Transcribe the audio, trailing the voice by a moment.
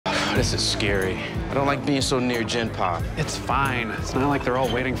This is scary. I don't like being so near Gen Pop. It's fine. It's not like they're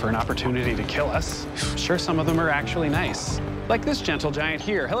all waiting for an opportunity to kill us. Sure, some of them are actually nice. Like this gentle giant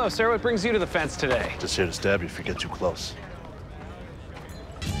here. Hello, sir. What brings you to the fence today? Just here to stab you if you get too close.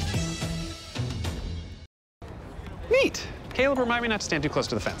 Neat. Caleb, remind me not to stand too close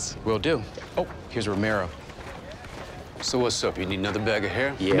to the fence. Will do. Oh, here's Romero. So what's up? You need another bag of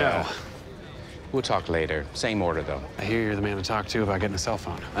hair? Yeah. No. We'll talk later. Same order, though. I hear you're the man to talk to about getting a cell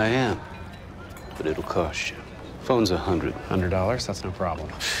phone. I am. But it'll cost you. Phone's $100. $100? That's no problem.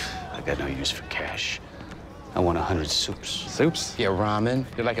 I got no use for cash. I want 100 soups. Soups? Yeah, ramen.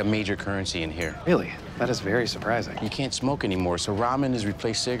 They're like a major currency in here. Really? That is very surprising. You can't smoke anymore, so ramen has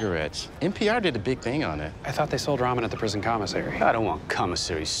replaced cigarettes. NPR did a big thing on it. I thought they sold ramen at the prison commissary. I don't want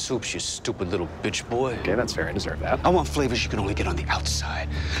commissary soups, you stupid little bitch boy. Okay, that's fair. I deserve that. I want flavors you can only get on the outside.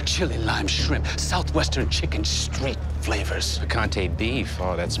 Chili, lime, shrimp, southwestern chicken, street flavors. Picante beef.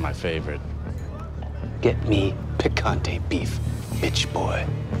 Oh, that's my favorite. Get me picante beef, bitch boy.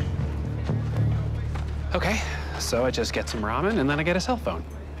 Okay, so I just get some ramen and then I get a cell phone.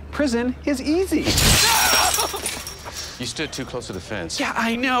 Prison is easy. You stood too close to the fence. Yeah,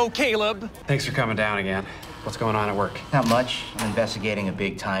 I know, Caleb. Thanks for coming down again. What's going on at work? Not much. I'm investigating a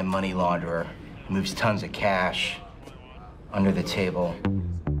big-time money launderer who moves tons of cash under the table.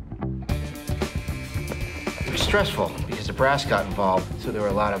 It was stressful because the brass got involved, so there were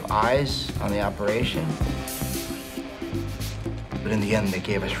a lot of eyes on the operation. But in the end, they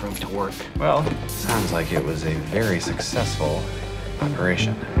gave us room to work. Well, sounds like it was a very successful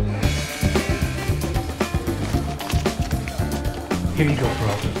operation. Here you go,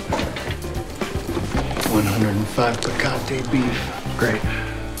 Peralta. 105 picante beef. Great.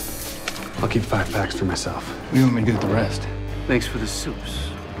 I'll keep 5 packs for myself. What do you want me to do with the rest? Thanks for the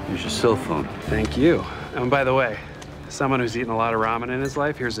soups. Here's your cell phone. Thank you. And by the way, someone who's eaten a lot of ramen in his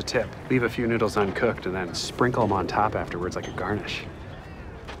life, here's a tip. Leave a few noodles uncooked and then sprinkle them on top afterwards like a garnish.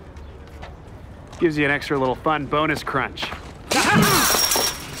 Gives you an extra little fun bonus crunch.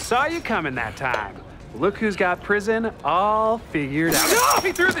 Saw you coming that time. Look who's got prison all figured out. No,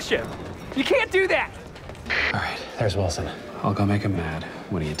 he threw the ship. You can't do that. All right, there's Wilson. I'll go make him mad.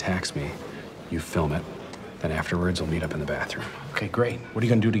 When he attacks me, you film it. Then afterwards, we'll meet up in the bathroom. Okay, great. What are you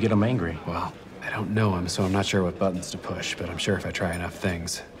gonna do to get him angry? Well, I don't know him, so I'm not sure what buttons to push, but I'm sure if I try enough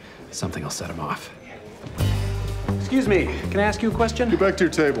things, something will set him off. Excuse me, can I ask you a question? Get back to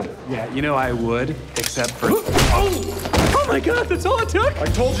your table. Yeah, you know I would, except for... Oh my God, that's all it took? I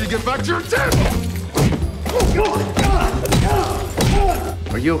told you to get back to your table!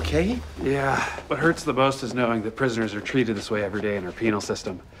 Are you okay? Yeah, what hurts the most is knowing that prisoners are treated this way every day in our penal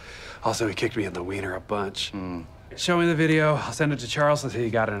system. Also, he kicked me in the wiener a bunch. Show me the video, I'll send it to Charles until he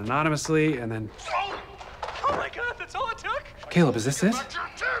got it anonymously, and then... Oh my God, that's all it took? Caleb, is this it?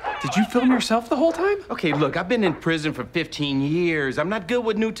 Did you film yourself the whole time? Okay, look, I've been in prison for 15 years. I'm not good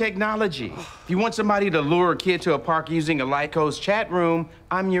with new technology. If you want somebody to lure a kid to a park using a Lycos chat room,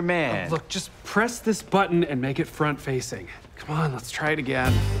 I'm your man. Look, just press this button and make it front-facing. Come on, let's try it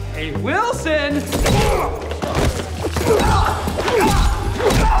again. Hey, Wilson!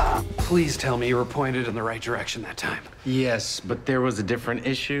 Please tell me you were pointed in the right direction that time. Yes, but there was a different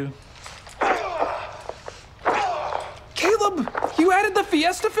issue. Caleb, you added the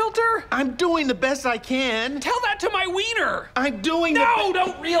Fiesta filter? I'm doing the best I can. Tell that to my wiener! I'm doing No,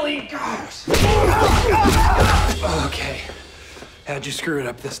 don't really! Okay. How'd you screw it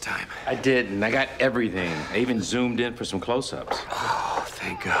up this time? I didn't. I got everything. I even zoomed in for some close-ups. Oh,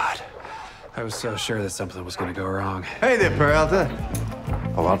 thank God. I was so sure that something was gonna go wrong. Hey there, Peralta.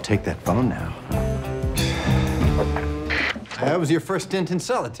 Oh, I'll take that phone now. That was your first stint in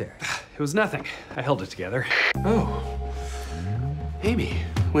solitary. It was nothing. I held it together. Oh. Amy,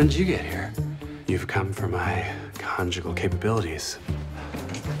 when did you get here? You've come for my conjugal capabilities.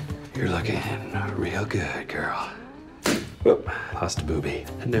 You're looking real good, girl. Whoop, lost a boobie.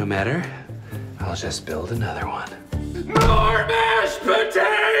 No matter, I'll just build another one. More mashed potatoes!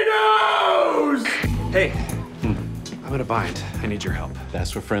 Hey, I'm in a bind. I need your help.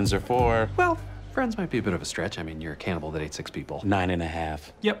 That's what friends are for. Well, friends might be a bit of a stretch. I mean, you're a cannibal that ate 6 people.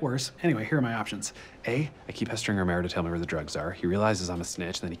 9.5. Yep, worse. Anyway, here are my options. A, I keep pestering Romero to tell me where the drugs are. He realizes I'm a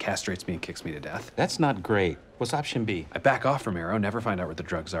snitch, then he castrates me and kicks me to death. That's not great. What's option B? I back off Romero, never find out where the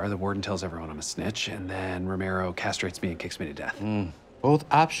drugs are. The warden tells everyone I'm a snitch, and then Romero castrates me and kicks me to death. Both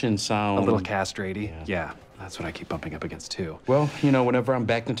options sound... A little castrate-y. Yeah, that's what I keep bumping up against, too. Well, you know, whenever I'm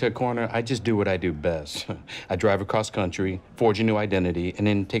backed into a corner, I just do what I do best. I drive across country, forge a new identity, and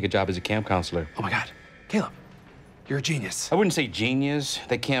then take a job as a camp counselor. Oh, my God. Caleb, you're a genius. I wouldn't say genius.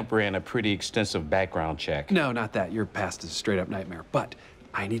 The camp ran a pretty extensive background check. No, not that. Your past is a straight-up nightmare. But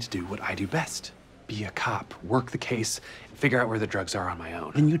I need to do what I do best. Be a cop, work the case, and figure out where the drugs are on my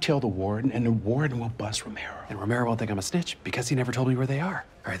own. Then you tell the warden, and the warden will bust Romero. And Romero won't think I'm a snitch because he never told me where they are.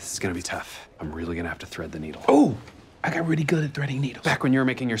 All right, this is gonna be tough. I'm really gonna have to thread the needle. Oh, I got really good at threading needles. Back when you were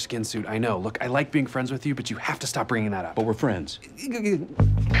making your skin suit, I know. Look, I like being friends with you, but you have to stop bringing that up. But we're friends.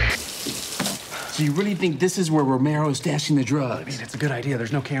 So you really think this is where Romero is stashing the drugs? I mean, it's a good idea.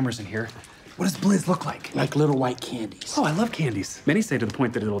 There's no cameras in here. What does Blizz look like? Like little white candies. Oh, I love candies. Many say to the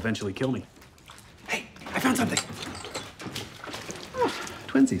point that it'll eventually kill me. Hey, I found something. Oh,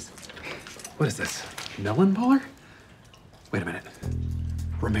 twinsies. What is this? Melon baller? Wait a minute.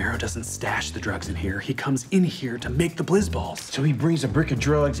 Romero doesn't stash the drugs in here. He comes in here to make the Blizz balls. So he brings a brick of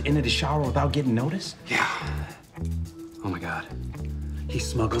drugs into the shower without getting noticed? Yeah. Oh my God. He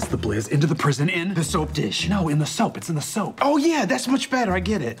smuggles the Blizz into the prison in The soap dish. No, in the soap. It's in the soap. Oh, yeah, that's much better. I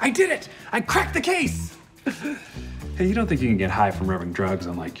get it. I did it! I cracked the case! Hey, you don't think you can get high from rubbing drugs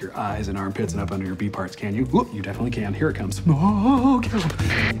on like your eyes and armpits and up under your B parts, can you? Whoop, you definitely can. Here it comes. Oh, kill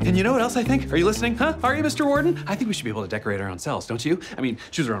him. And you know what else I think? Are you listening? Huh? Are you, Mr. Warden? I think we should be able to decorate our own cells, don't you? I mean,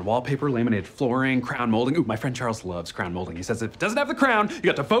 choose our own wallpaper, laminated flooring, crown molding. Ooh, my friend Charles loves crown molding. He says if it doesn't have the crown, you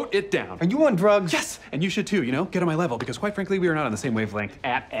got to vote it down. Are you on drugs? Yes, and you should too, you know? Get on my level, because quite frankly, we are not on the same wavelength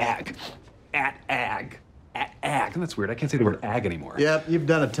at ag. At ag. At ag. And that's weird. I can't say the word ag anymore. Yep, you've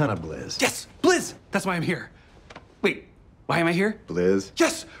done a ton of Blizz. Yes, Blizz! That's why I'm here. Wait, why am I here? Blizz?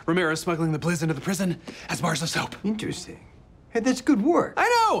 Yes! Romero's smuggling the Blizz into the prison as bars of soap. Interesting. Hey, that's good work. I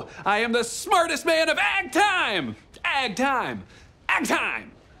know! I am the smartest man of ag time! Ag time! Ag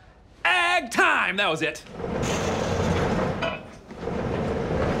time! Ag time! That was it. Oh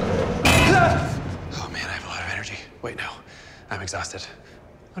man, I have a lot of energy. Wait, no. I'm exhausted.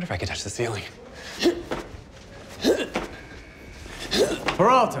 I wonder if I can touch the ceiling.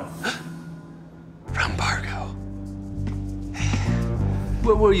 Peralta. From Bargo.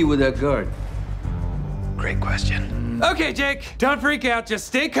 Where were you with that guard? Great question. Okay, Jake, don't freak out. Just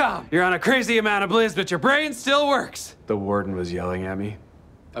stay calm. You're on a crazy amount of Blizz, but your brain still works. The warden was yelling at me.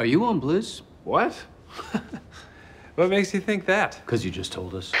 Are you on Blizz? What? What makes you think that? Because you just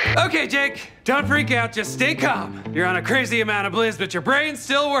told us. Okay, Jake, don't freak out. Just stay calm. You're on a crazy amount of Blizz, but your brain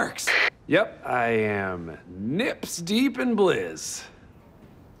still works. Yep, I am nips deep in Blizz.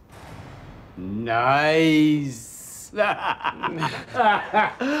 Nice.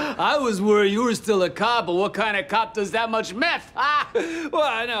 I was worried you were still a cop, but what kind of cop does that much meth?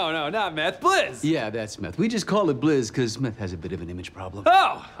 Well, no, not meth. Blizz. Yeah, that's meth. We just call it Blizz because meth has a bit of an image problem.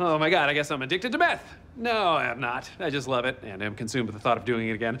 Oh my God, I guess I'm addicted to meth. No, I am not. I just love it, and am consumed with the thought of doing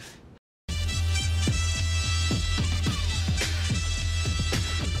it again.